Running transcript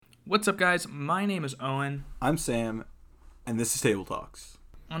What's up, guys? My name is Owen. I'm Sam, and this is Table Talks.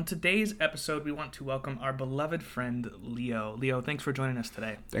 On today's episode, we want to welcome our beloved friend, Leo. Leo, thanks for joining us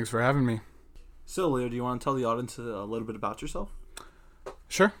today. Thanks for having me. So, Leo, do you want to tell the audience a little bit about yourself?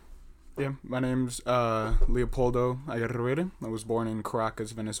 Sure. Yeah, my name's Leopoldo Aguirre. I was born in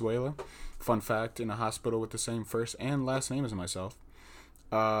Caracas, Venezuela. Fun fact, in a hospital with the same first and last name as myself.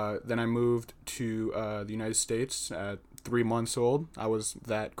 Then I moved to the United States at 3 months old. I was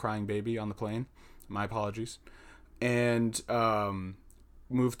that crying baby on the plane. My apologies. And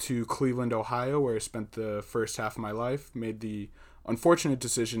moved to Cleveland, Ohio, where I spent the first half of my life. Made the unfortunate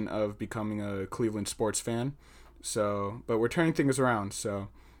decision of becoming a Cleveland sports fan. But we're turning things around, so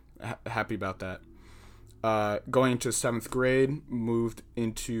happy about that. Going into 7th grade, moved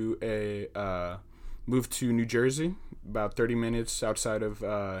to New Jersey, about 30 minutes outside of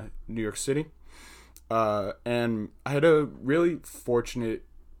New York City. And I had a really fortunate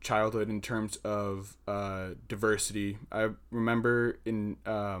childhood in terms of diversity. I remember in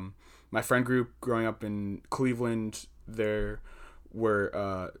my friend group growing up in Cleveland, there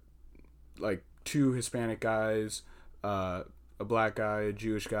were like 2 Hispanic guys, a black guy, a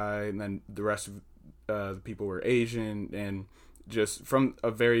Jewish guy, and then the rest of the people were Asian. And just from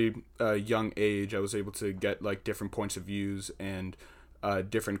a very young age, I was able to get like different points of views and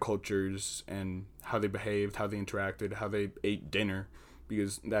different cultures and how they behaved, how they interacted, how they ate dinner,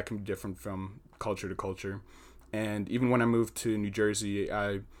 because that can be different from culture to culture. And even when I moved to New Jersey,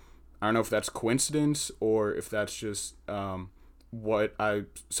 I don't know if that's coincidence or if that's just something I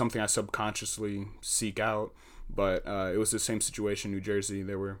subconsciously seek out, but it was the same situation in New Jersey.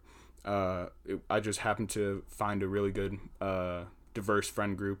 There were I just happened to find a really good diverse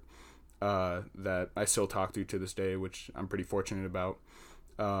friend group that I still talk to this day, which I'm pretty fortunate about.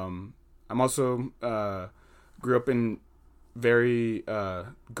 I'm also grew up in very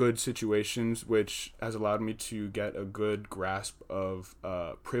good situations, which has allowed me to get a good grasp of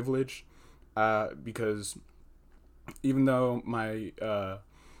privilege, because even though my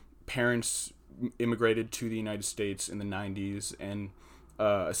parents immigrated to the United States in the 90s and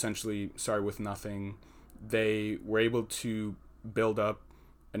essentially started with nothing, they were able to build up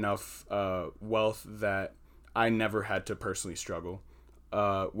enough wealth that I never had to personally struggle,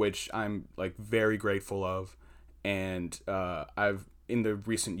 which I'm like very grateful of. And I've in the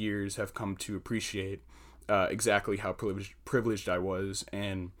recent years have come to appreciate exactly how privileged I was,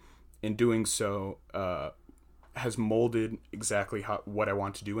 and in doing so has molded exactly what I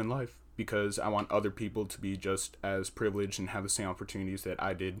want to do in life, because I want other people to be just as privileged and have the same opportunities that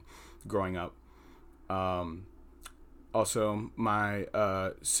I did growing up. Also, my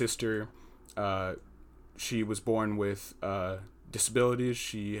sister, she was born with disabilities.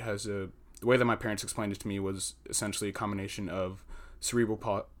 She has the way that my parents explained it to me was essentially a combination of cerebral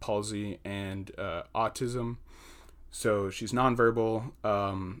palsy and autism. So she's nonverbal,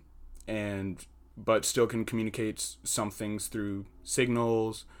 but still can communicate some things through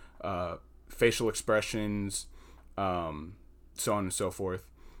signals, facial expressions, so on and so forth.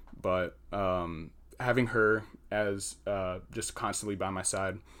 But having her as just constantly by my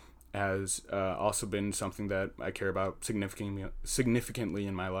side has also been something that I care about significantly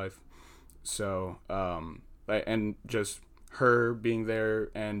in my life. So, and just her being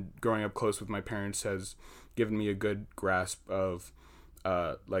there and growing up close with my parents has given me a good grasp of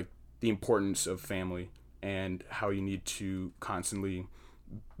like the importance of family and how you need to constantly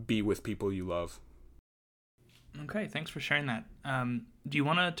be with people you love. Okay, thanks for sharing that. Do you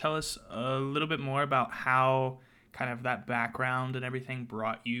want to tell us a little bit more about how kind of that background and everything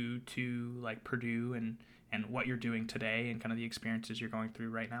brought you to like Purdue and what you're doing today and kind of the experiences you're going through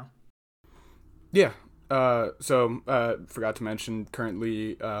right now? Yeah. Forgot to mention,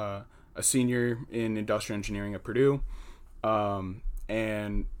 currently a senior in industrial engineering at Purdue.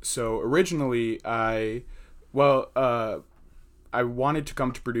 And so originally I wanted to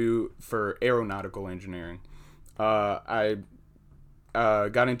come to Purdue for aeronautical engineering. I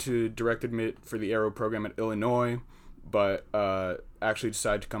got into direct admit for the aero program at Illinois, but actually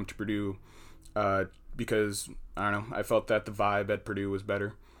decided to come to Purdue because, I don't know, I felt that the vibe at Purdue was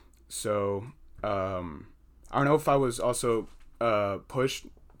better. So I don't know if I was also pushed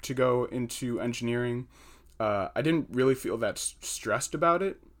to go into engineering. I didn't really feel that stressed about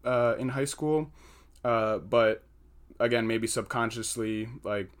it in high school, but again, maybe subconsciously,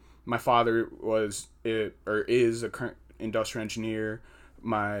 like my father is a current industrial engineer.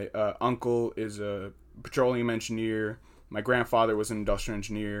 My uncle is a petroleum engineer. My grandfather was an industrial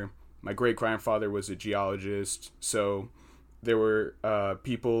engineer. My great-grandfather was a geologist. So there were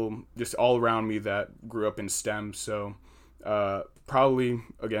people just all around me that grew up in STEM. So Probably,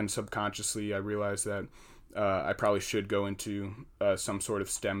 again, subconsciously, I realized that I probably should go into some sort of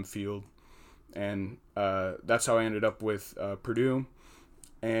STEM field. And that's how I ended up with Purdue.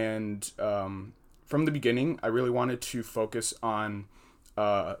 And from the beginning, I really wanted to focus on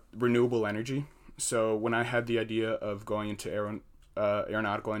renewable energy. So when I had the idea of going into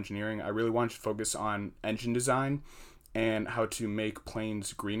aeronautical engineering, I really wanted to focus on engine design and how to make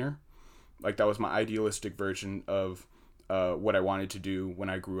planes greener. Like, that was my idealistic version of what I wanted to do when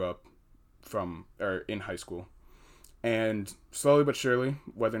I grew up in high school. And slowly but surely,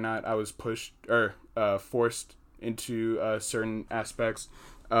 whether or not I was pushed or forced into certain aspects,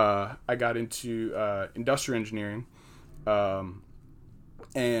 I got into industrial engineering.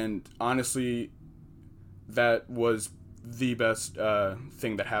 And honestly, that was the best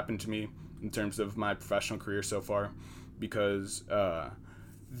thing that happened to me in terms of my professional career so far, because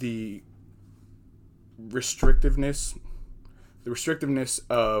the restrictiveness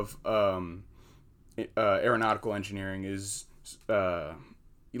of aeronautical engineering is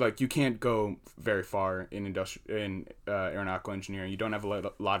like, you can't go very far in aeronautical engineering. You don't have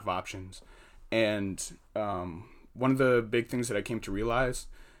a lot of options. And one of the big things that I came to realize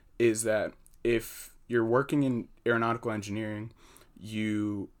is that if you're working in aeronautical engineering,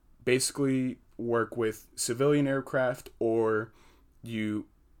 you basically work with civilian aircraft, or you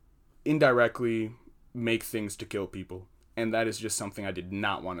indirectly make things to kill people. And that is just something I did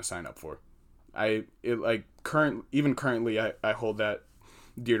not want to sign up for. Currently, I hold that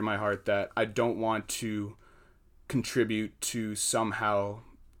dear to my heart, that I don't want to contribute to somehow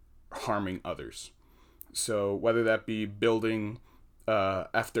harming others. So whether that be building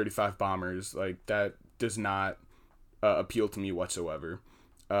F-35 bombers, like, that does not appeal to me whatsoever.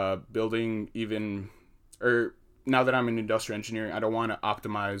 Building now that I'm in industrial engineering, I don't want to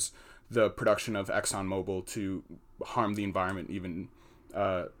optimize the production of ExxonMobil to harm the environment even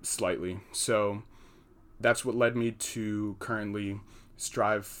slightly. So that's what led me to currently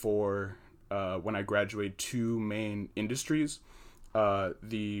strive for, when I graduate, two main industries.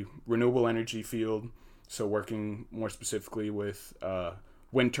 The renewable energy field, so working more specifically with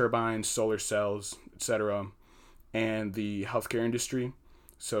wind turbines, solar cells, etc., and the healthcare industry,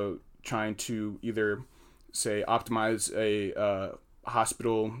 so trying to either, say, optimize a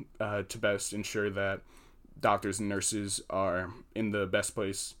hospital to best ensure that doctors and nurses are in the best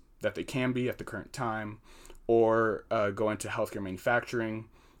place that they can be at the current time, or go into healthcare manufacturing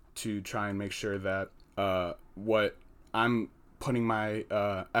to try and make sure that what I'm putting my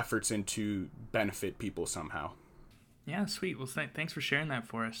efforts into benefit people somehow. Yeah, sweet. Well, thanks for sharing that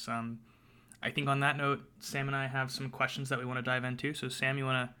for us. I think on that note, Sam and I have some questions that we want to dive into. So, Sam, you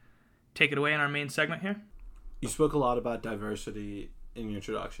want to take it away in our main segment here? You spoke a lot about diversity in your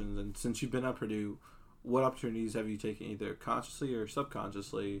introductions, and since you've been at Purdue, what opportunities have you taken, either consciously or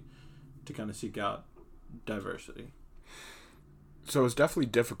subconsciously, to kind of seek out diversity? So it's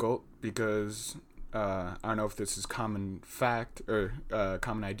definitely difficult because I don't know if this is common fact or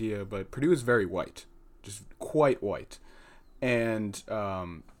common idea, but Purdue is very white, just quite white. And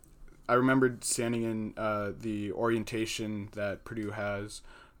I remembered standing in the orientation that Purdue has,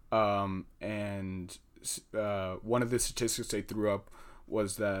 and one of the statistics they threw up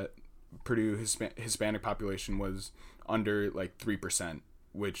was that Purdue Hispanic population was under like 3%,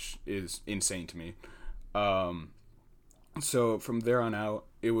 which is insane to me. So from there on out,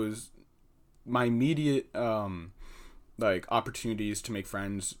 it was my immediate like opportunities to make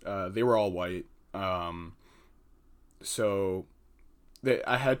friends. They were all white, so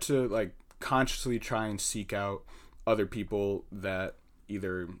I had to like consciously try and seek out other people that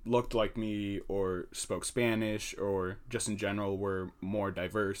either looked like me or spoke Spanish or just in general were more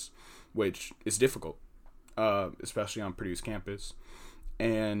diverse, which is difficult, especially on Purdue's campus.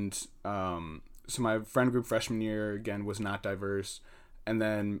 And so my friend group freshman year, again, was not diverse. And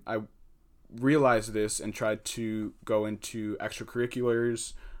then I realized this and tried to go into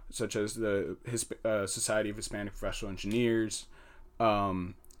extracurriculars, such as the Society of Hispanic Professional Engineers,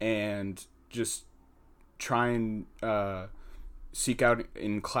 and just try and seek out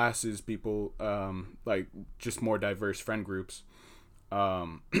in classes people like just more diverse friend groups.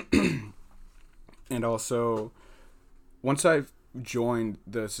 And also, once I joined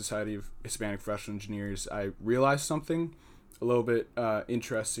the Society of Hispanic Professional Engineers, I realized something a little bit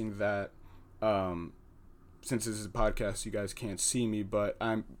interesting, that since this is a podcast, you guys can't see me, but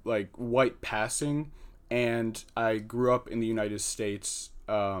I'm like white passing, and I grew up in the United States,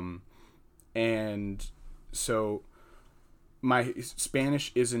 and so my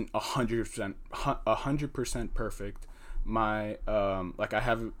Spanish isn't 100% perfect, my like I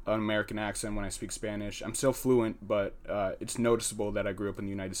have an American accent when I speak Spanish. I'm still fluent, but it's noticeable that I grew up in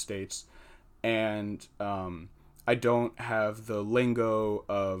the United States, and I don't have the lingo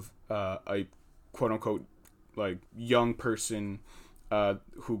of a quote unquote like young person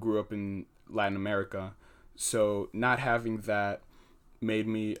who grew up in Latin America. So not having that made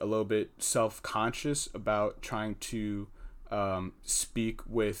me a little bit self-conscious about trying to speak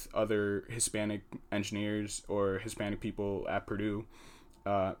with other Hispanic engineers or Hispanic people at Purdue,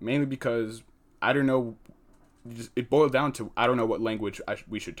 mainly because I don't know. It boiled down to I don't know what language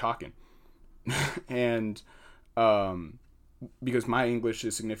we should talk in, and because my English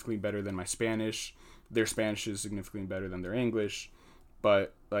is significantly better than my Spanish, their Spanish is significantly better than their English,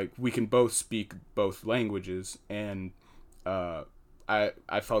 but like we can both speak both languages, and I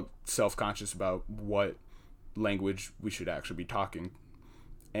felt self-conscious about what language we should actually be talking.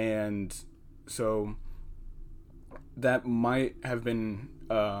 And so that might have been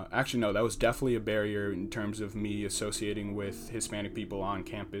actually no, that was definitely a barrier in terms of me associating with Hispanic people on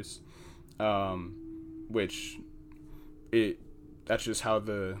campus, which that's just how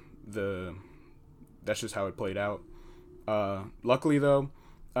that's just how it played out. Luckily though,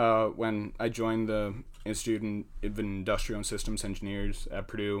 when I joined the Institute of Industrial and Systems Engineers at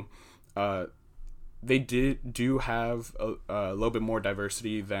Purdue, they do have a little bit more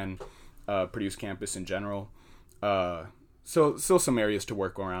diversity than Purdue's campus in general. So still some areas to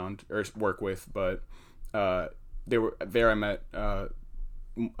work with, but there I met a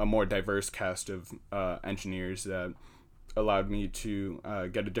more diverse cast of engineers that allowed me to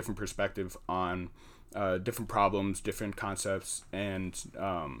get a different perspective on different problems, different concepts, and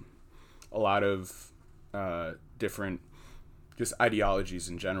a lot of different just ideologies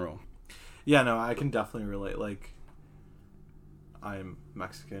in general. Yeah, no, I can definitely relate. Like, I'm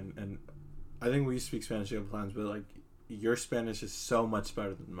Mexican, and I think we speak Spanish a couple times, but like, your Spanish is so much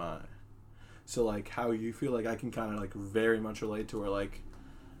better than mine. So like, how you feel, like I can kind of like very much relate to where like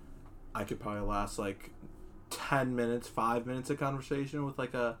I could probably last like 10 minutes, 5 minutes of conversation with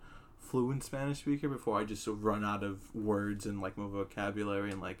like a fluent Spanish speaker before I just run out of words and like my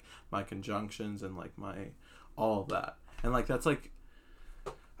vocabulary and like my conjunctions and like my all of that. And like that's like,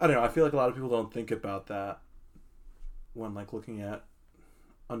 I don't know, I feel like a lot of people don't think about that when like looking at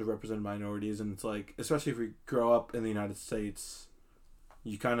underrepresented minorities, and it's like, especially if we grow up in the United States,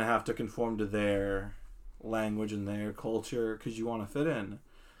 you kind of have to conform to their language and their culture because you want to fit in.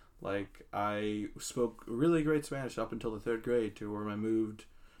 Like, I spoke really great Spanish up until the 3rd grade, to where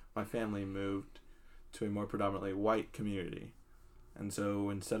my family moved to a more predominantly white community. And so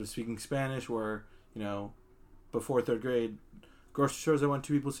instead of speaking Spanish, where, you know, before 3rd grade, grocery stores I went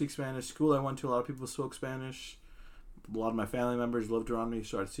to, people speak Spanish. School I went to, a lot of people spoke Spanish. A lot of my family members lived around me,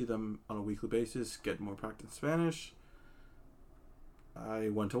 so I'd see them on a weekly basis, get more practice in Spanish. I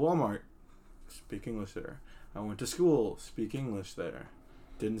went to Walmart, speak English there. I went to school, speak English there.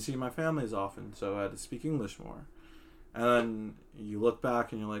 Didn't see my family as often, so I had to speak English more. And then you look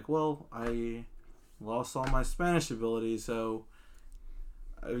back and you're like, well, I lost all my Spanish ability, so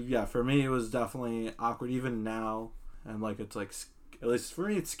yeah, for me it was definitely awkward even now. And like, it's like, at least for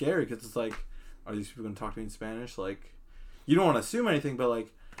me it's scary, because it's like, are these people going to talk to me in Spanish? Like, you don't want to assume anything, but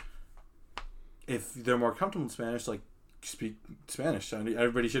like, if they're more comfortable in Spanish, like, speak Spanish. I mean,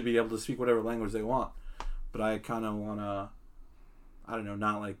 everybody should be able to speak whatever language they want. But I kind of want to, I don't know,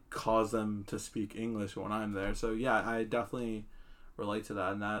 not like cause them to speak English when I'm there. So yeah, I definitely relate to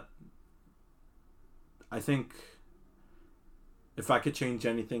that. And that, I think, if I could change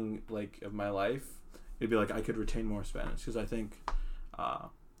anything like of my life, it'd be like I could retain more Spanish, because I think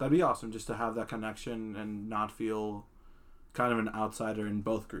that'd be awesome, just to have that connection and not feel kind of an outsider in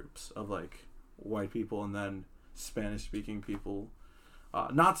both groups of like white people and then Spanish speaking people.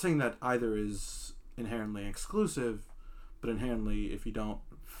 Not saying that either is inherently exclusive, but inherently, if you don't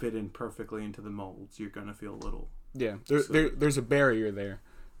fit in perfectly into the molds, you're gonna feel a little. Yeah, there's a barrier there,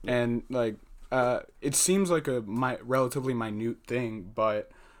 yeah. And like it seems like a relatively minute thing,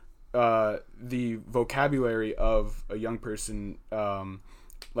 but the vocabulary of a young person,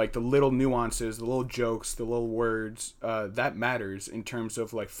 like the little nuances, the little jokes, the little words, that matters in terms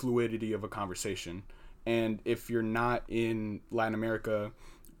of like fluidity of a conversation. And if you're not in Latin America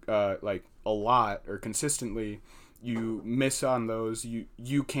like a lot or consistently, you miss on those.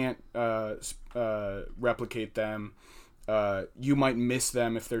 You can't replicate them. You might miss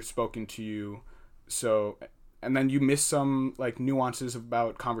them if they're spoken to you. So, and then you miss some like nuances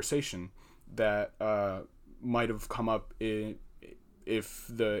about conversation that might have come up if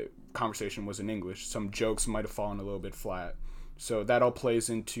the conversation was in English. Some jokes might have fallen a little bit flat. So that all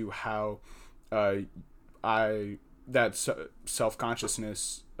plays into how I that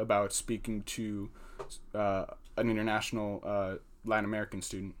self-consciousness about speaking to an international Latin American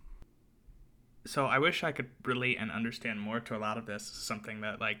student. So I wish I could relate and understand more to a lot of this. Something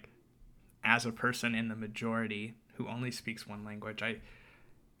that, like, as a person in the majority who only speaks one language,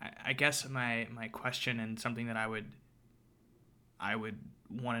 I guess my question, and something that I would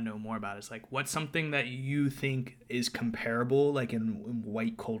want to know more about, is like, what's something that you think is comparable, like in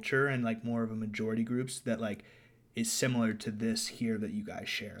white culture and like more of a majority groups, that like is similar to this here that you guys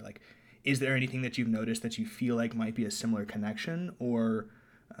share? Like, is there anything that you've noticed that you feel like might be a similar connection, or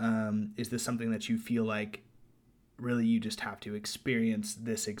is this something that you feel like really you just have to experience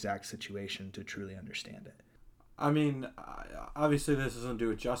this exact situation to truly understand it? I mean, obviously this doesn't do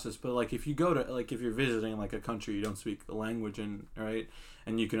it justice, but like if you go to, like, if you're visiting like a country you don't speak the language in, right,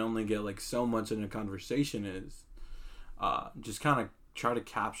 and you can only get like so much in a conversation, is just kind of try to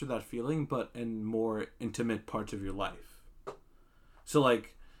capture that feeling, but in more intimate parts of your life. So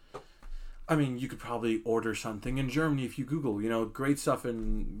like, I mean, you could probably order something in Germany if you Google, great stuff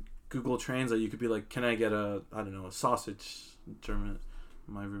in Google Translate. You could be like, can I get a sausage? German.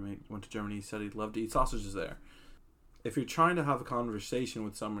 My roommate went to Germany. He said he'd love to eat sausages there. If you're trying to have a conversation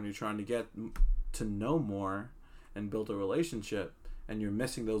with someone, you're trying to get to know more and build a relationship, and you're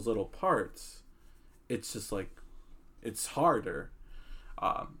missing those little parts, it's just like, it's harder.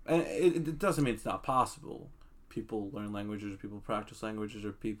 And it doesn't mean it's not possible. People learn languages, people practice languages,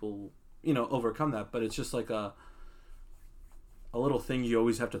 or people, overcome that. But it's just like a little thing you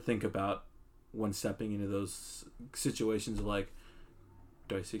always have to think about when stepping into those situations of like,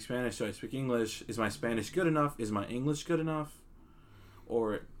 do I speak Spanish? Do I speak English? Is my Spanish good enough? Is my English good enough?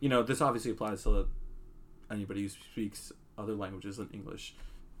 Or, this obviously applies to anybody who speaks other languages than English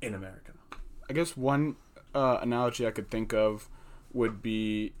in America. I guess one analogy I could think of would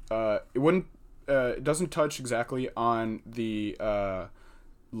be, it doesn't touch exactly on the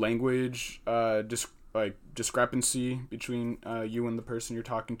language discrepancy between you and the person you're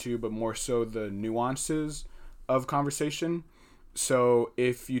talking to, but more so the nuances of conversation. So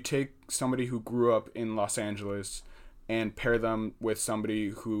if you take somebody who grew up in Los Angeles and pair them with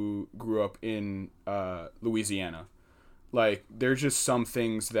somebody who grew up in Louisiana, like, there's just some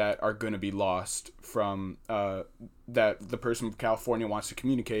things that are going to be lost from that the person from California wants to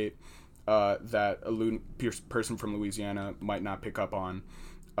communicate that a person from Louisiana might not pick up on,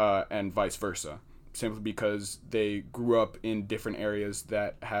 and vice versa, simply because they grew up in different areas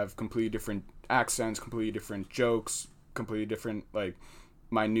that have completely different accents, completely different jokes, completely different, like,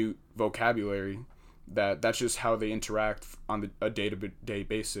 minute vocabulary. That's just how they interact on a day-to-day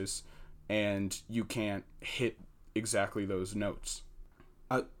basis, and you can't hit exactly those notes.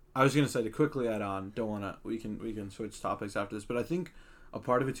 I was gonna say, to quickly add on, we can switch topics after this, but I think a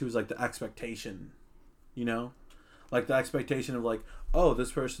part of it too is like the expectation, like the expectation of like, oh,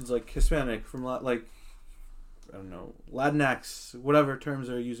 this person's like Hispanic from like, I don't know, Latinx, whatever terms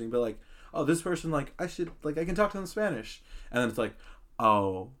they're using, but like, oh, this person, like, I can talk to them in Spanish. And then it's like,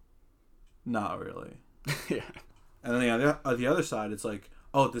 oh, not really. Yeah. And then on the other side, it's like,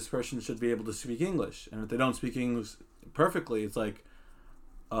 oh, this person should be able to speak English. And if they don't speak English perfectly, it's like,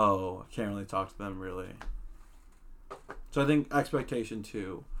 oh, I can't really talk to them, really. So I think expectation,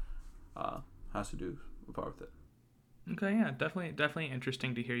 too, has to do a part with it. Okay, yeah, definitely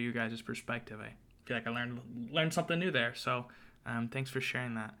interesting to hear you guys' perspective. I feel like I learned something new there. So thanks for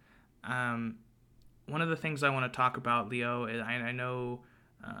sharing that. One of the things I want to talk about, Leo, is I know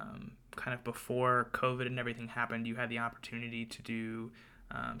kind of before COVID and everything happened, you had the opportunity to do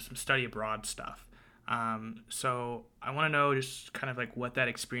some study abroad stuff. So I want to know just kind of like what that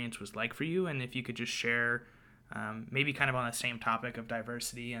experience was like for you, and if you could just share maybe kind of on the same topic of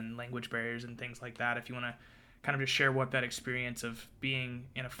diversity and language barriers and things like that, if you want to kind of just share what that experience of being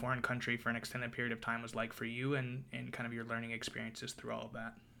in a foreign country for an extended period of time was like for you, and kind of your learning experiences through all of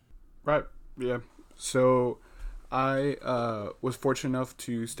that. Right. Yeah. So I was fortunate enough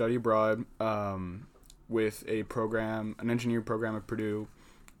to study abroad with an engineering program at Purdue.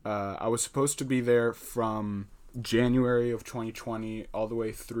 I was supposed to be there from January of 2020 all the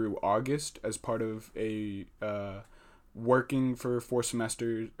way through August as part of a working for 4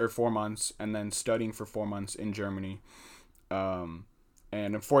 months and then studying for 4 months in Germany. And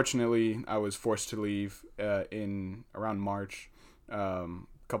unfortunately, I was forced to leave in around March, a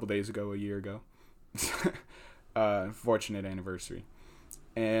couple days ago, a year ago. Fortunate anniversary.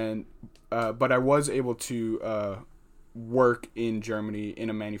 And but I was able to work in Germany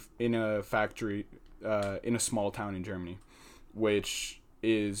in a factory in a small town in Germany, which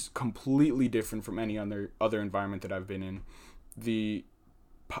is completely different from any other environment that I've been in. The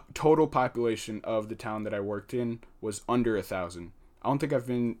total population of the town that I worked in was under 1,000. I don't think I've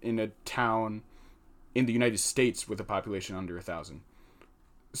been in a town in the United States with a population under 1,000.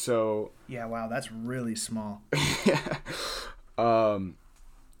 So yeah, wow, that's really small.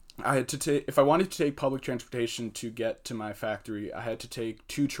 I had to take, if I wanted to take public transportation to get to my factory, I had to take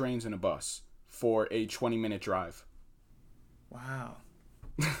 2 trains and a bus for a 20-minute drive. Wow.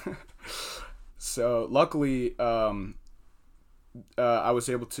 So luckily, I was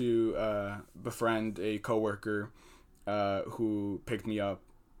able to befriend a coworker who picked me up,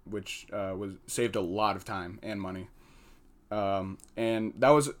 which saved a lot of time and money. And that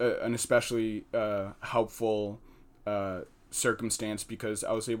was an especially helpful circumstance because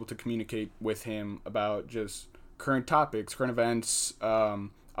I was able to communicate with him about just current topics, current events. I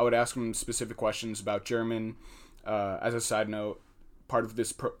would ask him specific questions about German. As a side note, part of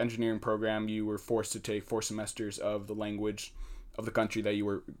this engineering program, you were forced to take 4 semesters of the language of the country that you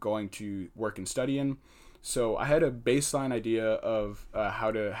were going to work and study in. So I had a baseline idea of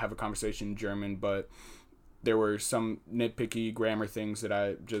how to have a conversation in German, but there were some nitpicky grammar things that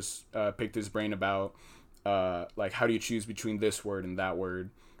I just picked his brain about. Like, how do you choose between this word and that word?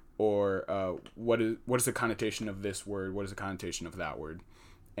 Or what is the connotation of this word? What is the connotation of that word?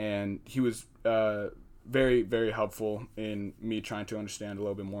 And he was very, very helpful in me trying to understand a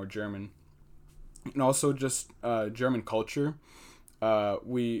little bit more German. And also just German culture.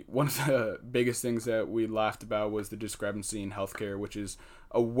 One of the biggest things that we laughed about was the discrepancy in healthcare, which is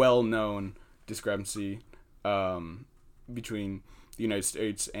a well-known discrepancy between the United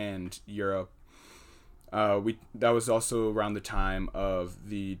States and Europe. That was also around the time of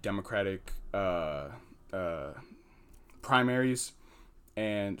the Democratic primaries,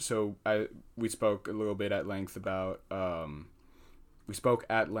 and so we spoke a little bit at length about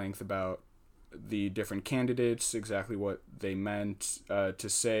the different candidates, exactly what they meant to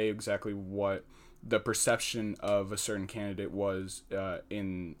say, exactly what the perception of a certain candidate was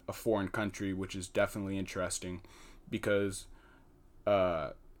in a foreign country, which is definitely interesting because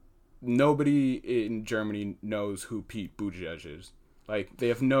nobody in Germany knows who Pete Buttigieg is. Like, they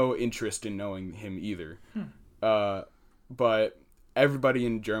have no interest in knowing him either. But everybody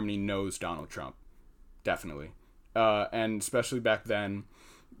in Germany knows Donald Trump, definitely. And especially back then,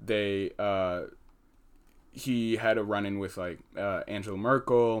 he had a run-in with Angela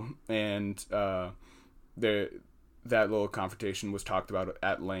Merkel, and that little confrontation was talked about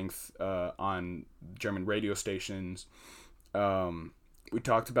at length on German radio stations. We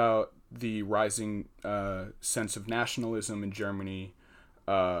talked about the rising sense of nationalism in Germany,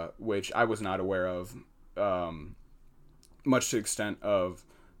 which I was not aware of, much to the extent of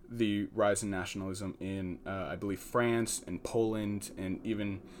the rise in nationalism in, I believe, France and Poland, and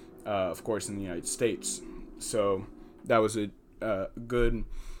even, of course, in the United States. So that was a good,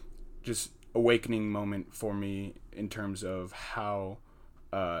 just awakening moment for me in terms of how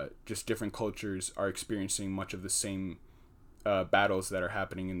just different cultures are experiencing much of the same battles that are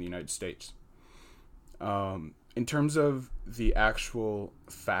happening in the United States. In terms of the actual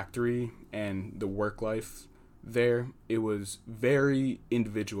factory and the work life there, it was very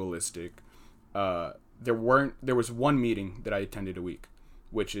individualistic. There was one meeting that I attended a week,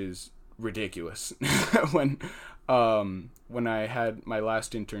 which is ridiculous. When I had my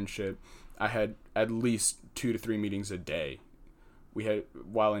last internship, I had at least 2 to 3 meetings a day. We had,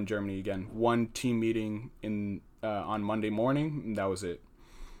 while in Germany again, one team meeting on Monday morning, and that was it.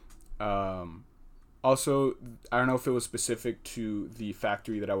 Also, I don't know if it was specific to the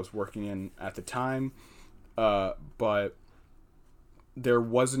factory that I was working in at the time, but there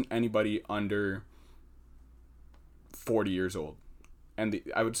wasn't anybody under 40 years old. And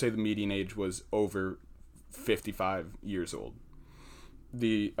I would say the median age was over 55 years old.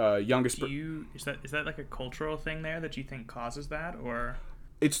 The youngest... Is that like a cultural thing there that you think causes that, or...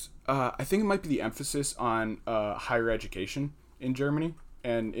 It's I think it might be the emphasis on higher education in Germany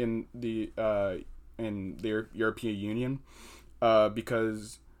and in the European Union,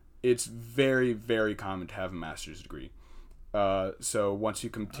 because it's very, very common to have a master's degree. So once you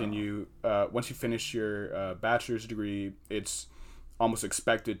finish your bachelor's degree, it's almost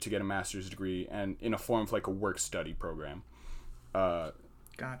expected to get a master's degree, and in a form of like a work study program.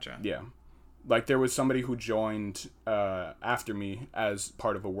 Gotcha. Yeah. Like, there was somebody who joined after me as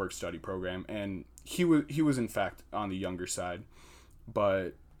part of a work study program, and he was in fact on the younger side,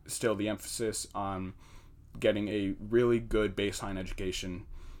 but still the emphasis on getting a really good baseline education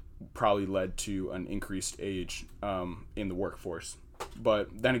probably led to an increased age in the workforce.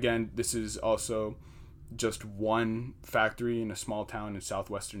 But then again, this is also just one factory in a small town in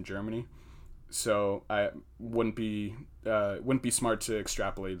southwestern Germany, So I wouldn't be smart to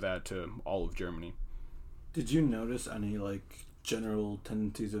extrapolate that to all of Germany. Did you notice any like general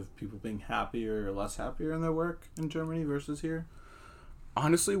tendencies of people being happier or less happier in their work in Germany versus here?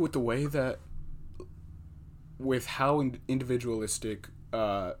 Honestly, with the way that, with how individualistic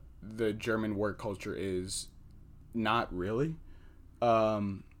the German work culture is, not really.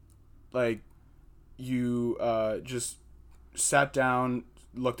 Like, you just sat down,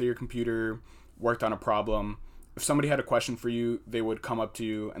 looked at your computer, worked on a problem. If somebody had a question for you, they would come up to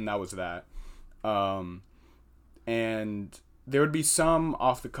you, and that was that. And there would be some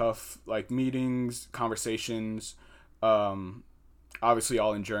off the cuff, like meetings, conversations, obviously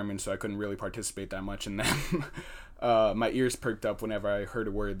all in German, so I couldn't really participate that much in them. My ears perked up whenever I heard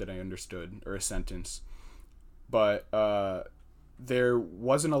a word that I understood or a sentence. But there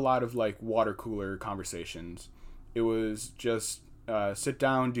wasn't a lot of like water cooler conversations. It was just sit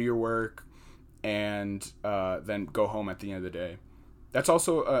down, do your work, and then go home at the end of the day. That's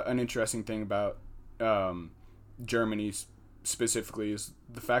also an interesting thing about Germany specifically, is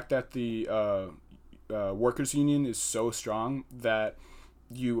the fact that the workers' union is so strong that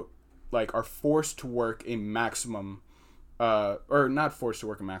you like are forced to work a maximum, or not forced to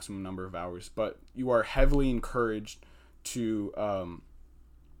work a maximum number of hours, but you are heavily encouraged to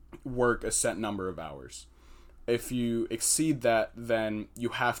work a set number of hours. If you exceed that, then you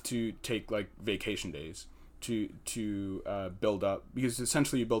have to take like vacation days to build up, because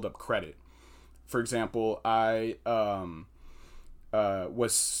essentially you build up credit. For example, I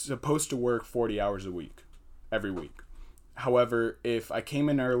was supposed to work 40 hours a week, every week. However, if I came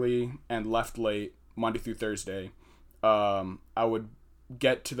in early and left late, Monday through Thursday, I would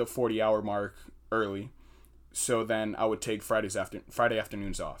get to the 40-hour mark early. So then I would take Friday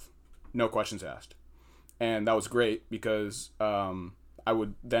afternoons off. No questions asked. And that was great because I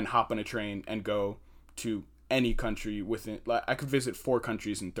would then hop on a train and go to any country within... I could visit 4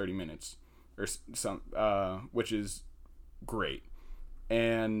 countries in 30 minutes, or some, which is great.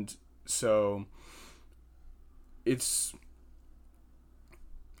 And so it's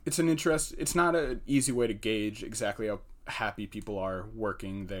not an easy way to gauge exactly how happy people are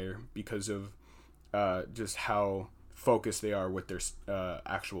working there, because of just how focused they are with their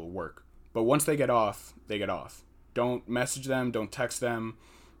actual work. But once they get off, they get off. Don't message them, don't text them.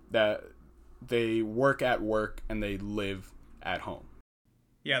 That they work at work and they live at home.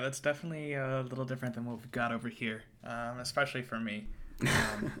 Yeah, that's definitely a little different than what we've got over here, especially for me.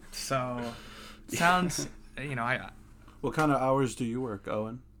 So, sounds, What kind of hours do you work,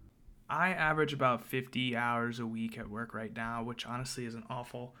 Owen? I average about 50 hours a week at work right now, which honestly isn't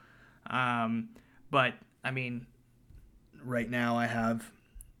awful. But, I mean, right now I have,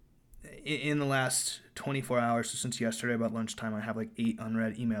 in the last 24 hours, so since yesterday about lunchtime, I have like 8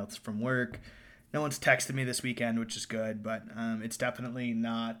 unread emails from work. No one's texted me this weekend, which is good, but it's definitely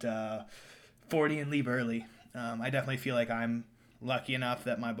not 40 and leave early. I definitely feel like I'm lucky enough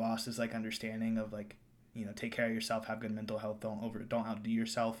that my boss is like understanding of like, take care of yourself, have good mental health, don't outdo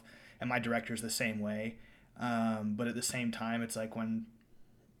yourself. And my director's the same way. But at the same time, it's like when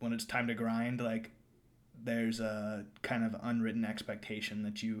it's time to grind, like there's a kind of unwritten expectation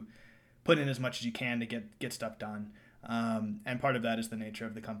that you put in as much as you can to get stuff done. And part of that is the nature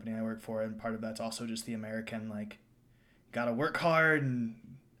of the company I work for, and part of that's also just the American, like, gotta work hard and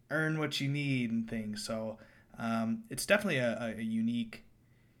earn what you need and things. So it's definitely a unique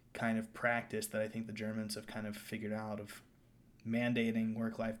kind of practice that I think the Germans have kind of figured out, of mandating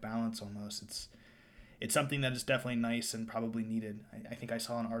work-life balance almost. It's something that is definitely nice and probably needed. I think I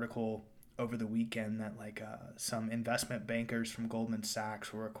saw an article over the weekend that like some investment bankers from Goldman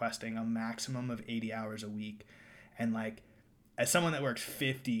Sachs were requesting a maximum of 80 hours a week. And like, as someone that works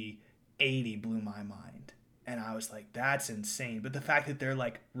 50, 80 blew my mind. And I was like, that's insane. But the fact that they're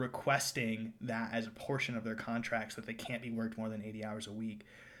like requesting that as a portion of their contracts, that they can't be worked more than 80 hours a week,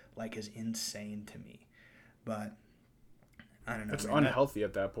 like, is insane to me. But I don't know. It's unhealthy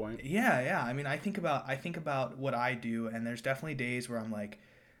at that point. Yeah. I mean, I think about what I do, and there's definitely days where I'm like,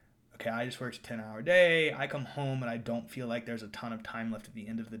 okay, I just worked a 10-hour day. I come home and I don't feel like there's a ton of time left at the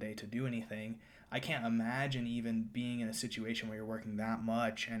end of the day to do anything. I can't imagine even being in a situation where you're working that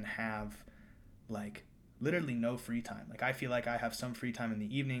much and have like literally no free time. Like, I feel like I have some free time in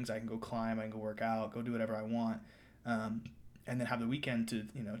the evenings. I can go climb, I can go work out, go do whatever I want. And then have the weekend to,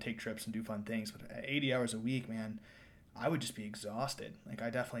 take trips and do fun things. But at 80 hours a week, man, I would just be exhausted. Like, I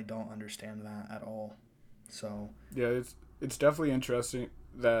definitely don't understand that at all. So yeah, it's definitely interesting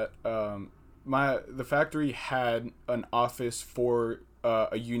that the factory had an office for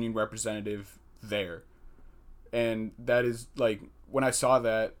a union representative there, and that is like, when I saw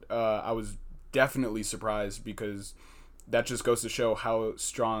that, I was definitely surprised, because that just goes to show how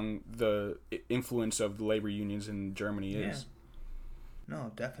strong the influence of the labor unions in Germany is.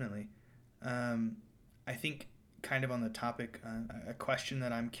 No, definitely. I think kind of on the topic, a question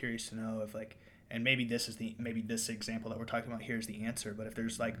that I'm curious to know if like, and maybe this example that we're talking about here is the answer, but if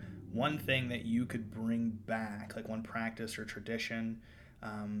there's like one thing that you could bring back, like one practice or tradition,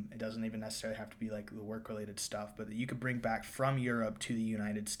 it doesn't even necessarily have to be like the work related stuff, but that you could bring back from Europe to the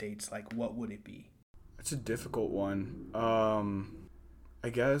United States, like what would it be? It's a difficult one. I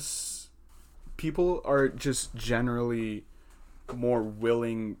guess people are just generally more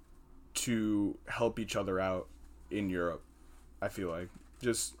willing to help each other out in Europe, I feel like.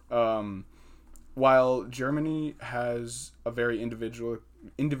 Just while Germany has a very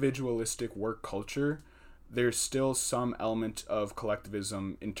individualistic work culture, there's still some element of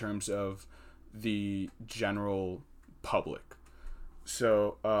collectivism in terms of the general public.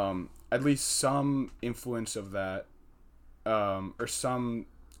 So at least some influence of that, or some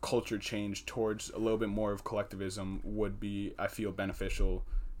culture change towards a little bit more of collectivism would be, I feel, beneficial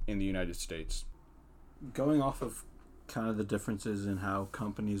in the United States. Going off of kind of the differences in how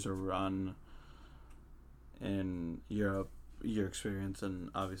companies are run in Europe, your experience, and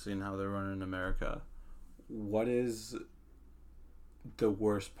obviously in how they're run in America, what is the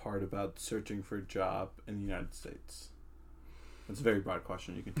worst part about searching for a job in the United States? It's a very broad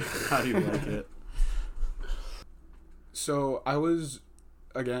question. You can take it how you like it. So I was,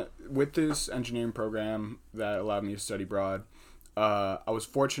 again, with this engineering program that allowed me to study abroad, I was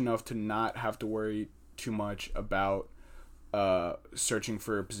fortunate enough to not have to worry too much about searching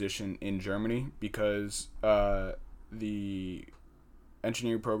for a position in Germany, because the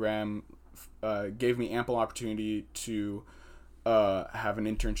engineering program gave me ample opportunity to have an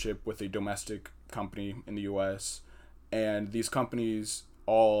internship with a domestic company in the U.S., and these companies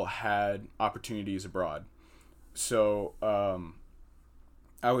all had opportunities abroad. So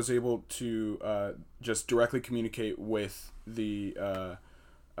I was able to just directly communicate with the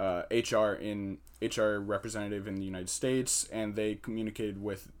HR representative in the United States, and they communicated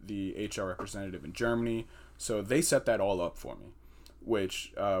with the HR representative in Germany. So they set that all up for me,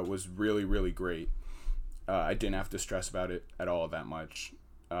 which was really, really great. I didn't have to stress about it at all that much.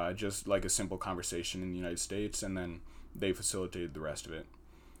 Just like a simple conversation in the United States, and then they facilitated the rest of it.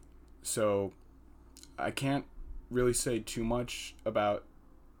 So I can't really say too much about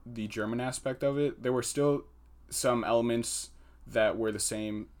the German aspect of it. There were still some elements that were the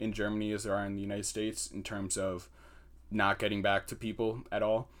same in Germany as there are in the United States in terms of not getting back to people at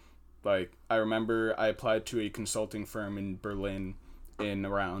all. Like, I remember I applied to a consulting firm in Berlin in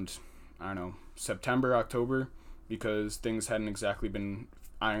around, I don't know, September, October, because things hadn't exactly been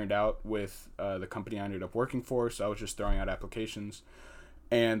ironed out with the company I ended up working for, so I was just throwing out applications,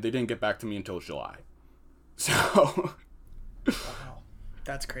 and they didn't get back to me until July. So Wow,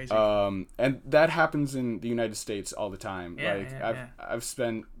 that's crazy. And that happens in the United States all the time. Yeah, I've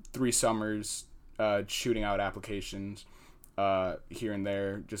spent 3 summers shooting out applications here and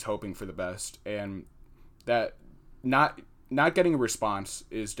there, just hoping for the best, and that not getting a response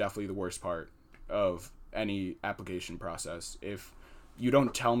is definitely the worst part of any application process. If you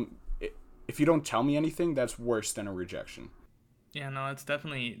don't tell me anything, that's worse than a rejection. Yeah, no, it's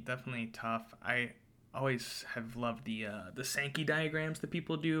definitely tough. I always have loved the Sankey diagrams that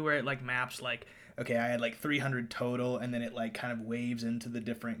people do, where it like maps like, okay, I had like 300 total, and then it like kind of waves into the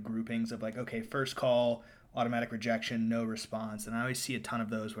different groupings of like, okay, first call, automatic rejection, no response. And I always see a ton of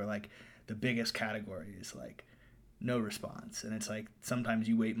those where like the biggest category is like no response, and it's like sometimes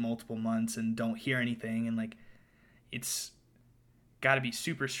you wait multiple months and don't hear anything, and like it's got to be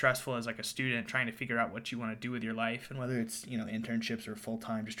super stressful as like a student trying to figure out what you want to do with your life, and whether it's, you know, internships or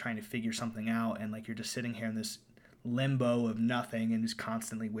full-time, just trying to figure something out, and like you're just sitting here in this limbo of nothing and just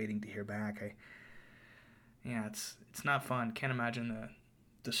constantly waiting to hear back. It's not fun. Can't imagine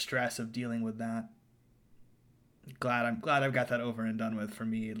the stress of dealing with that. I'm glad I've got that over and done with, for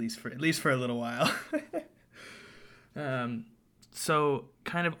me, at least for a little while. So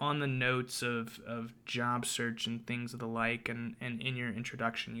kind of on the notes of job search and things of the like, and in your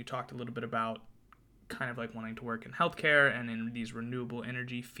introduction, you talked a little bit about kind of like wanting to work in healthcare and in these renewable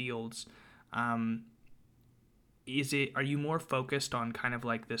energy fields. Are you more focused on kind of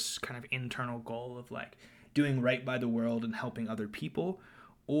like this kind of internal goal of like doing right by the world and helping other people?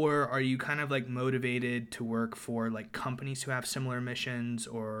 Or are you kind of like motivated to work for like companies who have similar missions,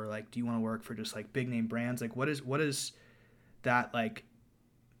 or like do you want to work for just like big name brands? Like what is that like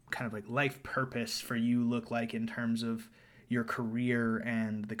kind of like life purpose for you look like in terms of your career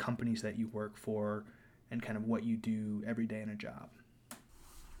and the companies that you work for and kind of what you do every day in a job?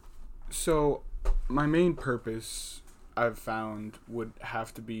 So, my main purpose I've found would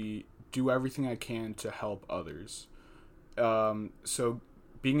have to be do everything I can to help others. So,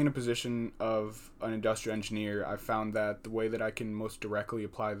 being in a position of an industrial engineer, I found that the way that I can most directly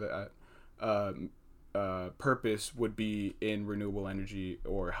apply that purpose would be in renewable energy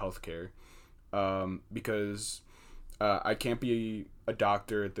or healthcare. Because I can't be a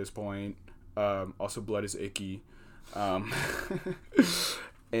doctor at this point. Also, blood is icky. Um,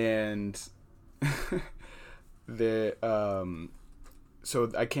 and the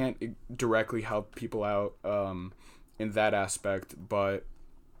so I can't directly help people out in that aspect, but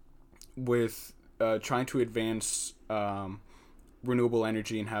with trying to advance renewable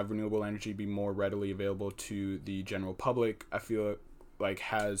energy and have renewable energy be more readily available to the general public, I feel like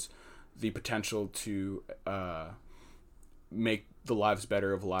has the potential to make the lives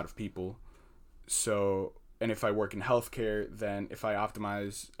better of a lot of people. So, and if I work in healthcare, then if I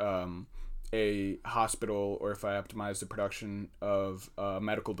optimize a hospital, or if I optimize the production of a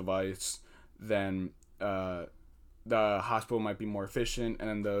medical device, then the hospital might be more efficient, and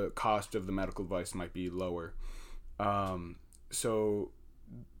then the cost of the medical device might be lower. So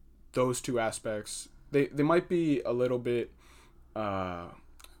those two aspects, they might be a little bit,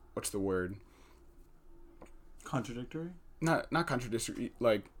 what's the word? Contradictory? Not contradictory,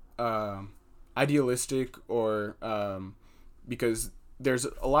 like idealistic, or because there's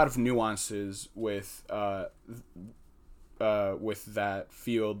a lot of nuances with that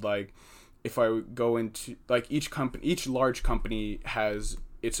field. Like, if I go into, like, each large company has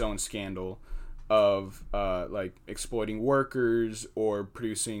its own scandal of like exploiting workers, or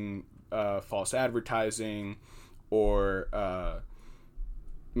producing false advertising, or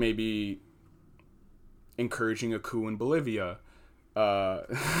maybe encouraging a coup in Bolivia.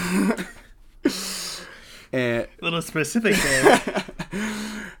 And A little specific there.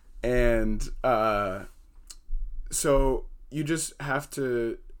 and so you just have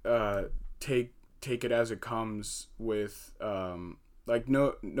to take it as it comes with like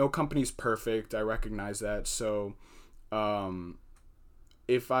no company's perfect. I recognize that. So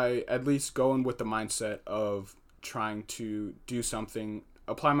if I at least go in with the mindset of trying to do something,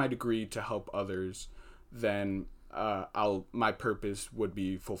 apply my degree to help others, then my purpose would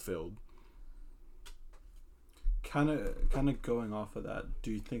be fulfilled. Kind of going off of that,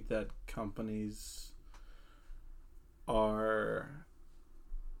 do you think that companies are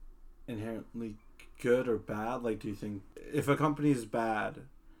inherently good or bad? Like, do you think if a company is bad,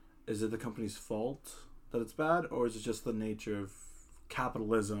 is it the company's fault that it's bad, or is it just the nature of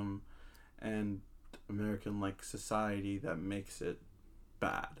capitalism and American society that makes it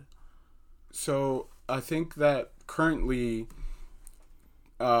bad? So I think that currently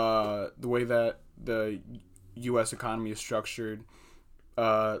the way that the U.S. economy is structured,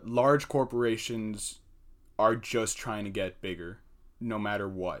 large corporations are just trying to get bigger no matter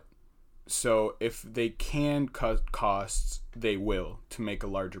what. So if they can cut costs, they will, to make a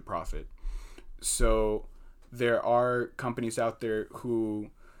larger profit. So there are companies out there who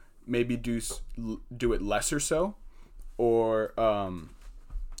maybe do it lesser so, or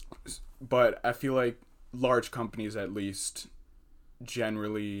but I feel like large companies, at least,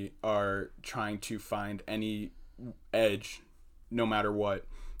 generally are trying to find any edge, no matter what,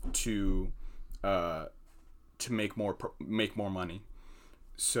 to make more money.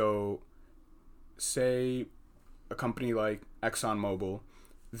 So, say a company like ExxonMobil,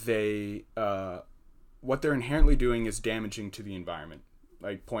 they what they're inherently doing is damaging to the environment,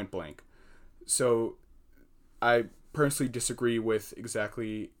 like point blank. So, I personally disagree with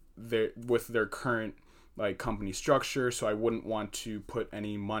their current company structure, so I wouldn't want to put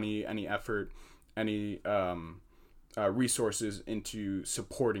any money, any effort, any resources into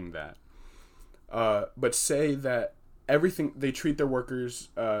supporting that. But say that they treat their workers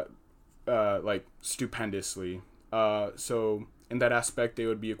stupendously. So in that aspect, they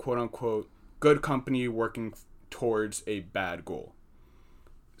would be a quote unquote good company working towards a bad goal.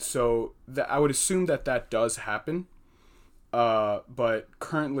 So I would assume that does happen. But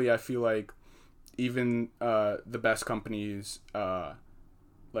currently, I feel like even the best companies,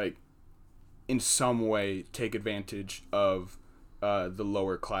 in some way, take advantage of the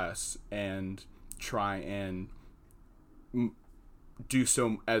lower class and try and do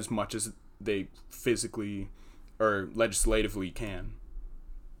so as much as they physically or legislatively can.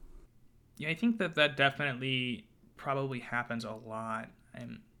 Yeah, I think that definitely probably happens a lot.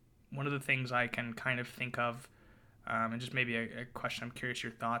 And one of the things I can kind of think of, and just maybe a question I'm curious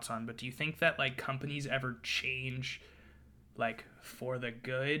your thoughts on, but do you think that companies ever change for the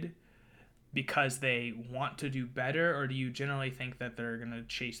good? because they want to do better, or do you generally think that they're going to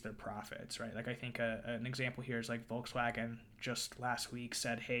chase their profits, right? Like I think an example here is like Volkswagen just last week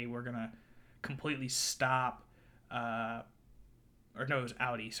said, hey, we're going to completely stop, or no, it was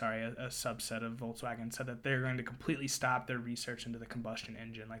Audi, sorry, a subset of Volkswagen said that they're going to completely stop their research into the combustion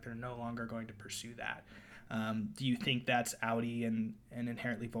engine. Like they're no longer going to pursue that. Do you think that's Audi and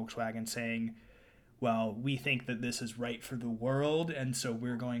inherently Volkswagen saying, well, we think that this is right for the world, and so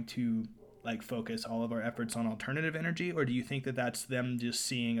we're going to like focus all of our efforts on alternative energy? Or do you think that that's them just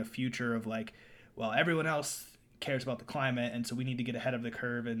seeing a future of like, well, everyone else cares about the climate, and so we need to get ahead of the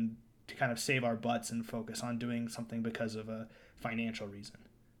curve and to kind of save our butts and focus on doing something because of a financial reason?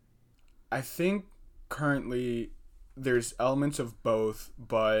 I think currently there's elements of both,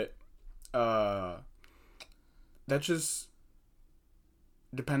 but that just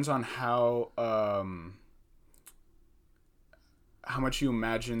depends on how much you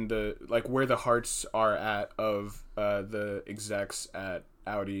imagine where the hearts are at of the execs at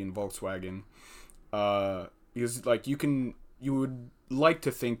Audi and Volkswagen, because like you would like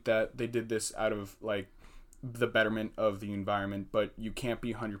to think that they did this out of like the betterment of the environment, but you can't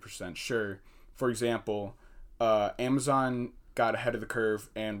be 100% sure. For example, Amazon got ahead of the curve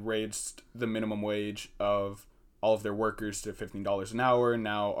and raised the minimum wage of all of their workers to $15 an hour,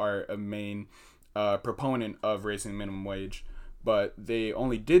 now are a main proponent of raising the minimum wage. But they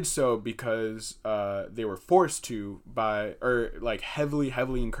only did so because they were forced to by, or like heavily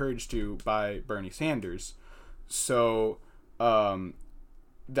encouraged to by Bernie Sanders. So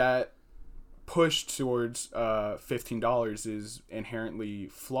that push towards $15 is inherently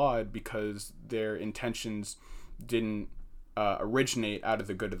flawed because their intentions didn't originate out of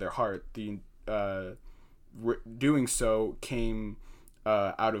the good of their heart. The doing so came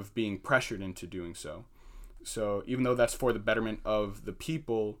out of being pressured into doing so. So even though that's for the betterment of the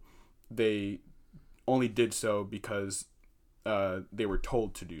people, they only did so because they were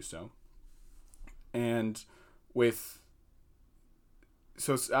told to do so. And I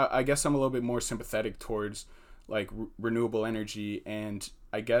guess I'm a little bit more sympathetic towards like renewable energy, and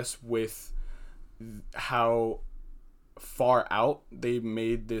I guess with how far out they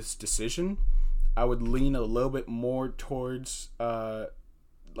made this decision, I would lean a little bit more towards they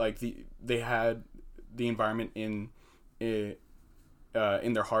had the environment in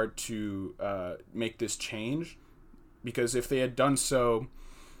their heart to make this change, because if they had done so,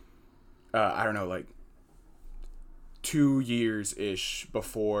 I don't know, like 2 years ish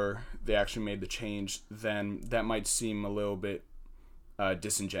before they actually made the change, then that might seem a little bit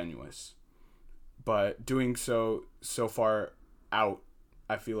disingenuous. But doing so far out,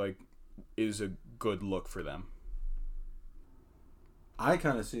 I feel like is a good look for them. I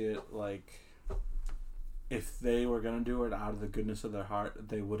kind of see it like if they were going to do it out of the goodness of their heart,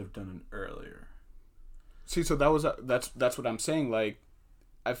 they would have done it earlier. See, so that's what I'm saying. Like,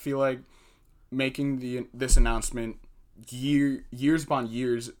 I feel like making this announcement years upon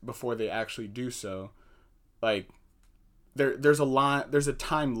years before they actually do so, like there's a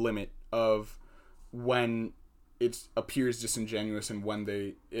time limit of when it appears disingenuous and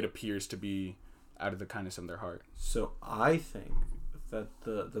when it appears to be out of the kindness of their heart. So I think that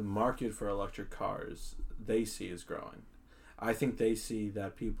the market for electric cars they see is growing. I think they see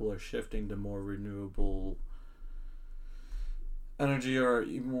that people are shifting to more renewable energy or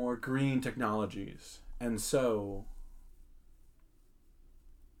more green technologies. And so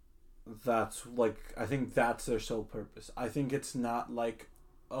that's like, I think that's their sole purpose. I think it's not like,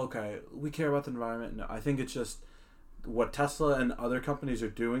 okay, we care about the environment. No, I think it's just what Tesla and other companies are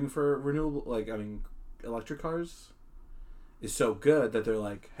doing for renewable, electric cars is so good that they're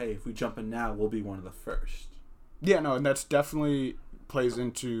like, hey, if we jump in now, we'll be one of the first. Yeah, no, and that's definitely plays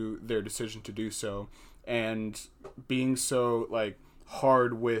into their decision to do so. And being so like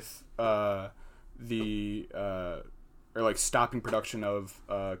hard with stopping production of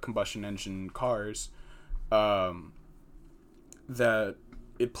combustion engine cars, that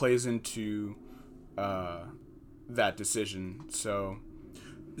it plays into that decision. So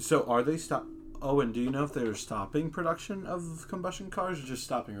are they Owen, do you know if they're stopping production of combustion cars or just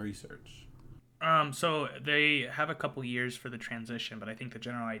stopping research? So they have a couple years for the transition, but I think the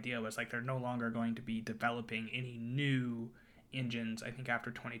general idea was like they're no longer going to be developing any new engines, I think,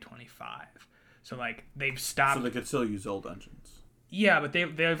 after 2025. So like they've stopped. So they could still use old engines. Yeah, but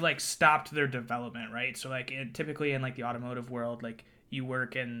they've like stopped their development, right? So like typically in like the automotive world, like you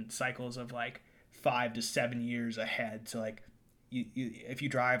work in cycles of like 5 to 7 years ahead. So like you if you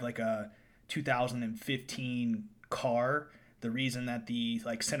drive like a 2015 car, the reason that the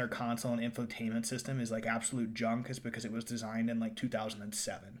like center console and infotainment system is like absolute junk is because it was designed in like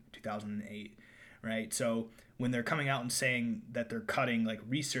 2007, 2008, right? So when they're coming out and saying that they're cutting like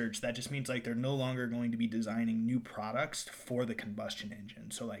research, that just means like they're no longer going to be designing new products for the combustion engine.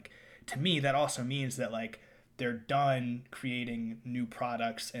 So like to me, that also means that like they're done creating new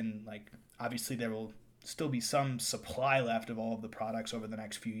products, and like obviously there will still be some supply left of all of the products over the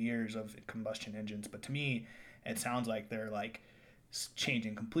next few years of combustion engines. But to me, it sounds like they're like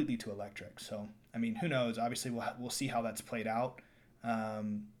changing completely to electric. So I mean, who knows? Obviously, we'll see how that's played out.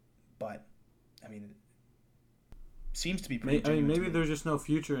 But I mean, it seems to be pretty. I mean, maybe there's just no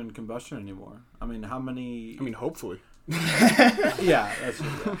future in combustion anymore. I mean, how many? I mean, hopefully. Yeah, that's true.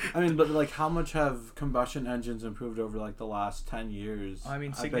 Yeah. I mean, but like, how much have combustion engines improved over like the last 10 years? I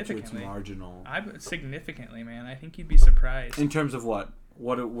mean, I bet you significantly. it's marginal. Significantly, man. I think you'd be surprised. In terms of what?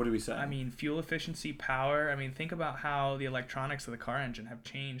 What do we say? I mean, fuel efficiency, power. I mean, think about how the electronics of the car engine have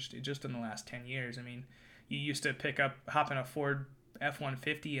changed just in the last 10 years. I mean, you used to hop in a Ford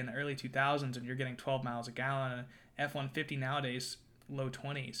F-150 in the early 2000s and you're getting 12 miles a gallon. And F-150 nowadays, low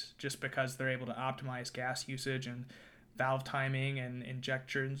 20s, just because they're able to optimize gas usage and valve timing and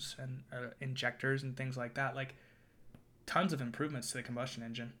injectors and things like that. Like, tons of improvements to the combustion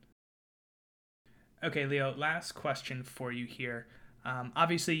engine. Okay, Leo, last question for you here.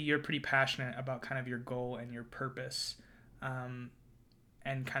 Obviously, you're pretty passionate about kind of your goal and your purpose, and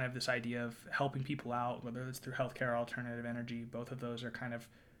kind of this idea of helping people out, whether it's through healthcare or alternative energy. Both of those are kind of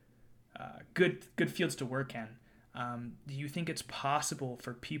good fields to work in. Do you think it's possible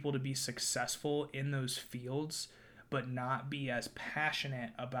for people to be successful in those fields, but not be as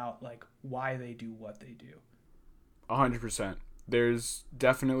passionate about like why they do what they do? 100%. There's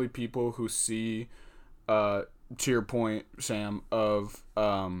definitely people who see, to your point, Sam, of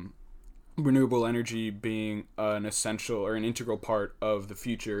renewable energy being an essential or an integral part of the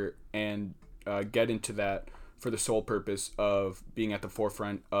future, and get into that for the sole purpose of being at the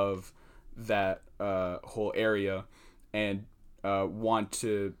forefront of that whole area, and want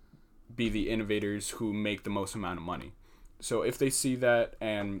to be the innovators who make the most amount of money. So if they see that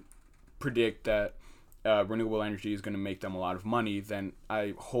and predict that renewable energy is going to make them a lot of money, then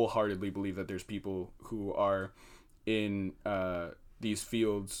I wholeheartedly believe that there's people who are in these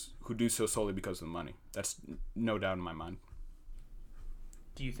fields who do so solely because of the money. That's no doubt in my mind.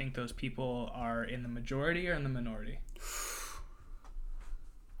 Do you think those people are in the majority or in the minority?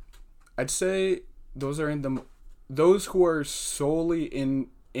 I'd say those who are solely in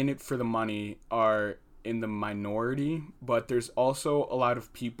it for the money are in the minority, but there's also a lot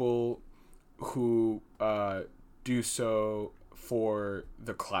of people who do so for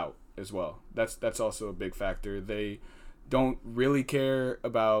the clout as well. That's also a big factor. They don't really care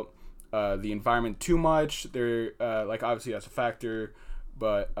about the environment too much. They're like, obviously that's a factor,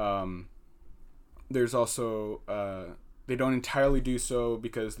 but there's also they don't entirely do so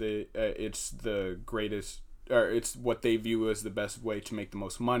because it's the greatest, or it's what they view as the best way to make the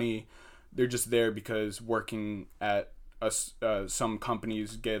most money. They're just there because working at some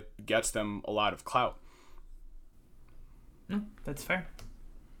companies gets them a lot of clout. No, that's fair.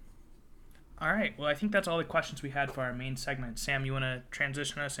 All right. Well, I think that's all the questions we had for our main segment. Sam, you want to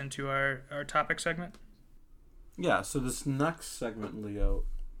transition us into our topic segment? Yeah, so this next segment, Leo,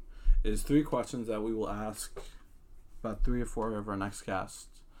 is 3 questions that we will ask about 3 or 4 of our next guests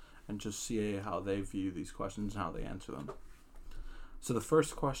and just see how they view these questions and how they answer them. So the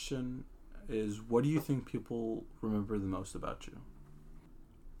first question is, what do you think people remember the most about you?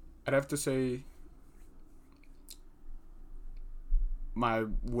 I'd have to say my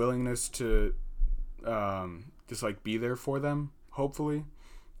willingness to just like be there for them, hopefully,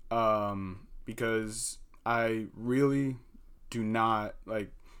 because I really do not I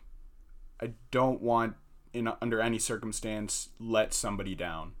don't want under any circumstance let somebody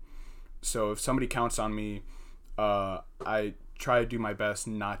down. So if somebody counts on me, I try to do my best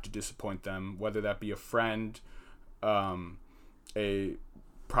not to disappoint them, whether that be a friend, a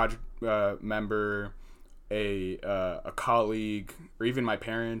project member, a colleague, or even my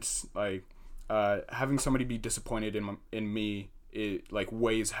parents. Like having somebody be disappointed in me, it like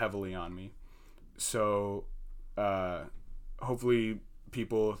weighs heavily on me. So hopefully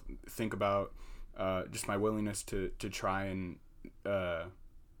people think about just my willingness to try and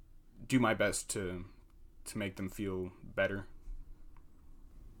do my best to make them feel better.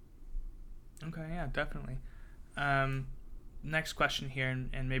 Okay, yeah, definitely. Next question here,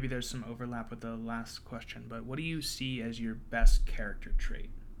 and maybe there's some overlap with the last question, but what do you see as your best character trait?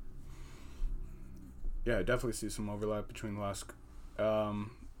 Yeah, I definitely see some overlap between the last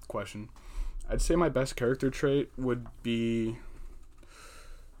question. I'd say my best character trait would be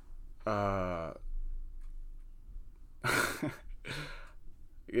I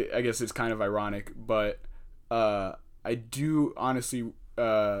guess it's kind of ironic, but I do honestly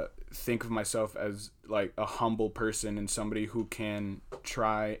think of myself as like a humble person and somebody who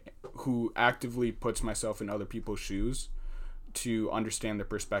actively puts myself in other people's shoes to understand their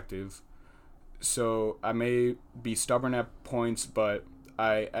perspective. So I may be stubborn at points, but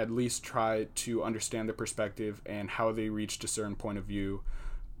I at least try to understand their perspective and how they reached a certain point of view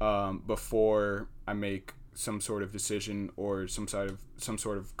before I make some sort of decision or some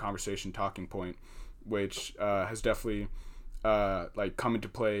sort of conversation talking point, which has definitely like come into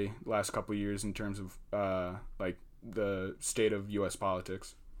play last couple of years in terms of like the state of U.S.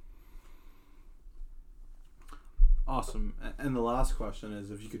 politics. Awesome. And the last question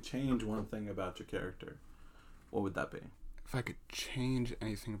is, if you could change one thing about your character, what would that be? If I could change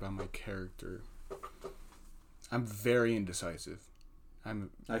anything about my character, I'm very indecisive.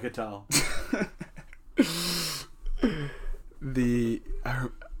 I could tell. This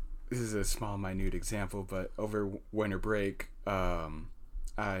is a small, minute example, but over winter break,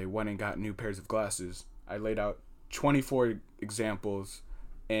 I went and got new pairs of glasses. I laid out 24 examples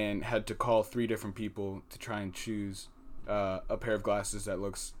and had to call 3 different people to try and choose a pair of glasses that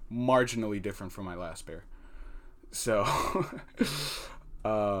looks marginally different from my last pair. So,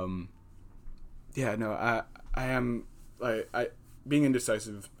 yeah, no, I am like being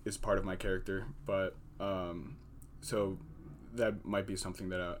indecisive is part of my character, but so that might be something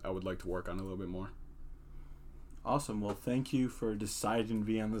that I would like to work on a little bit more. Awesome. Well, thank you for deciding to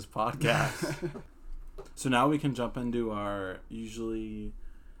be on this podcast. So now we can jump into our usually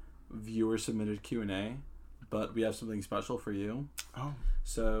viewer submitted Q&A, but we have something special for you. Oh.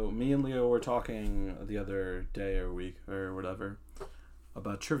 So me and Leo were talking the other day or week or whatever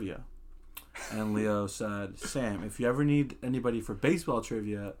about trivia. And Leo said, Sam, if you ever need anybody for baseball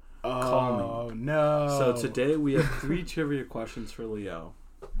trivia, call me. Oh, no. So today we have 3 trivia questions for Leo.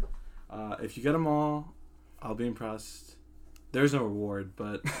 If you get them all, I'll be impressed. There's no reward,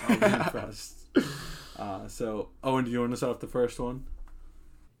 but I'll be impressed. So, Owen, do you want to start off the first one?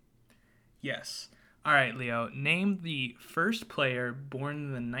 Yes. All right, Leo. Name the first player born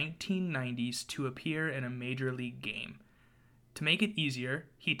in the 1990s to appear in a major league game. To make it easier,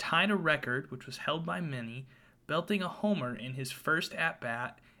 he tied a record, which was held by many, belting a homer in his first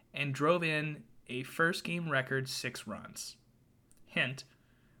at-bat and drove in a first-game record 6 runs. Hint,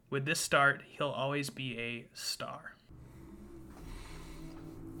 with this start, he'll always be a star.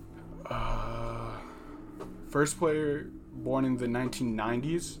 First player born in the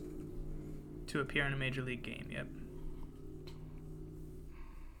 1990s? To appear in a major league game, yep.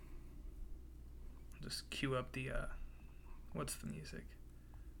 Just cue up the, what's the music?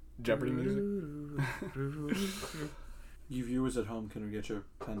 Jeopardy music? You viewers at home can get your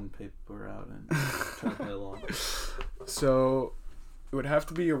pen and paper out and try to play along. So, it would have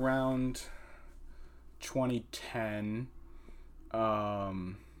to be around 2010.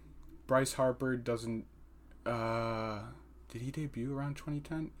 Bryce Harper doesn't... did he debut around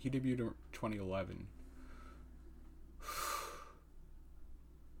 2010? He debuted in 2011.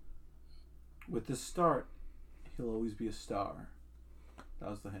 With this start, he'll always be a star. That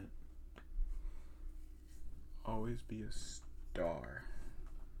was the hint. Always be a star.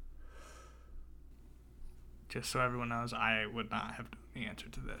 Just so everyone knows, I would not have known the answer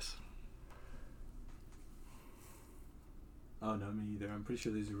to this. Oh, no, me either. I'm pretty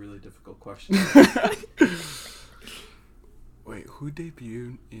sure these are really difficult questions. Wait, who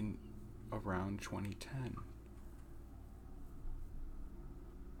debuted in around 2010?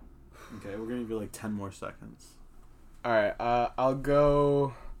 Okay, we're going to give you like 10 more seconds. Alright, I'll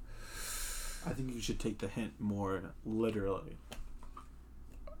go... I think you should take the hint more literally.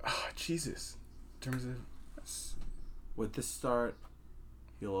 Oh, Jesus. In terms of... With this start,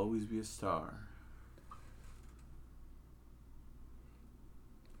 he'll always be a star.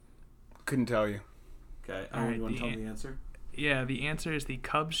 Couldn't tell you. Okay, All right, you want to tell me the answer? Yeah, the answer is the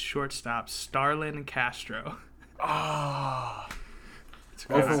Cubs shortstop, Starlin Castro. Ah.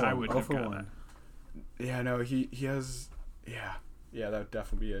 I wouldn't have for got 1. that. Yeah, no, he has... Yeah, that would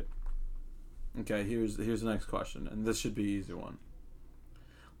definitely be it. Okay, here's the next question, and this should be an easy one.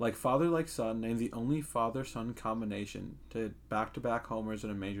 Like father, like son, name the only father-son combination to hit back-to-back homers in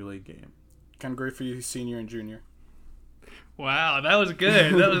a major league game. Kind of great for you, senior and junior. Wow, that was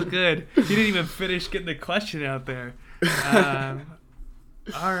good. That was good. You didn't even finish getting the question out there.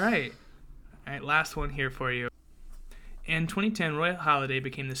 All right. All right, last one here for you. In 2010, Roy Halladay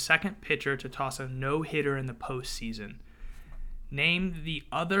became the second pitcher to toss a no-hitter in the postseason. Name the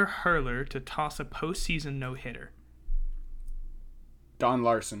other hurler to toss a postseason no-hitter. Don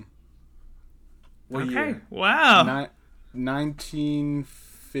Larson. What Okay. year? Wow.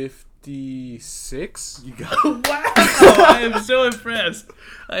 1956. You got Wow. I am so impressed.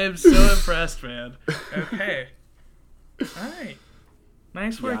 man. Okay. All right.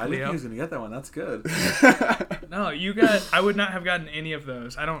 Nice work, I didn't think Leo. he was gonna get that one. That's good. No, I would not have gotten any of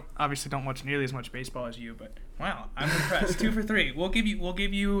those. I don't watch nearly as much baseball as you, but wow, I'm impressed. 2 for 3. We'll give you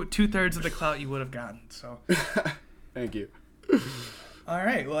 2/3 of the clout you would have gotten. So. Thank you. All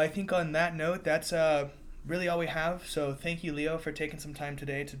right. Well, I think on that note, that's really all we have. So thank you, Leo, for taking some time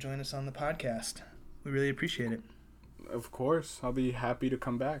today to join us on the podcast. We really appreciate it. Of course, I'll be happy to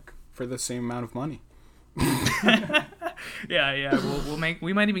come back for the same amount of money. Yeah.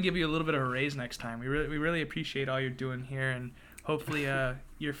 We might even give you a little bit of a raise next time. We really appreciate all you're doing here, and hopefully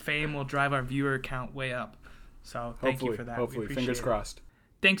your fame will drive our viewer count way up. So thank you for that. Hopefully, We fingers appreciate it. crossed.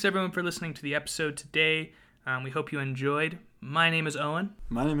 Thanks everyone for listening to the episode today. We hope you enjoyed. My name is Owen,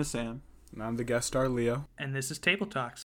 My name is Sam. And I'm the guest star, Leo. and this is Table Talks.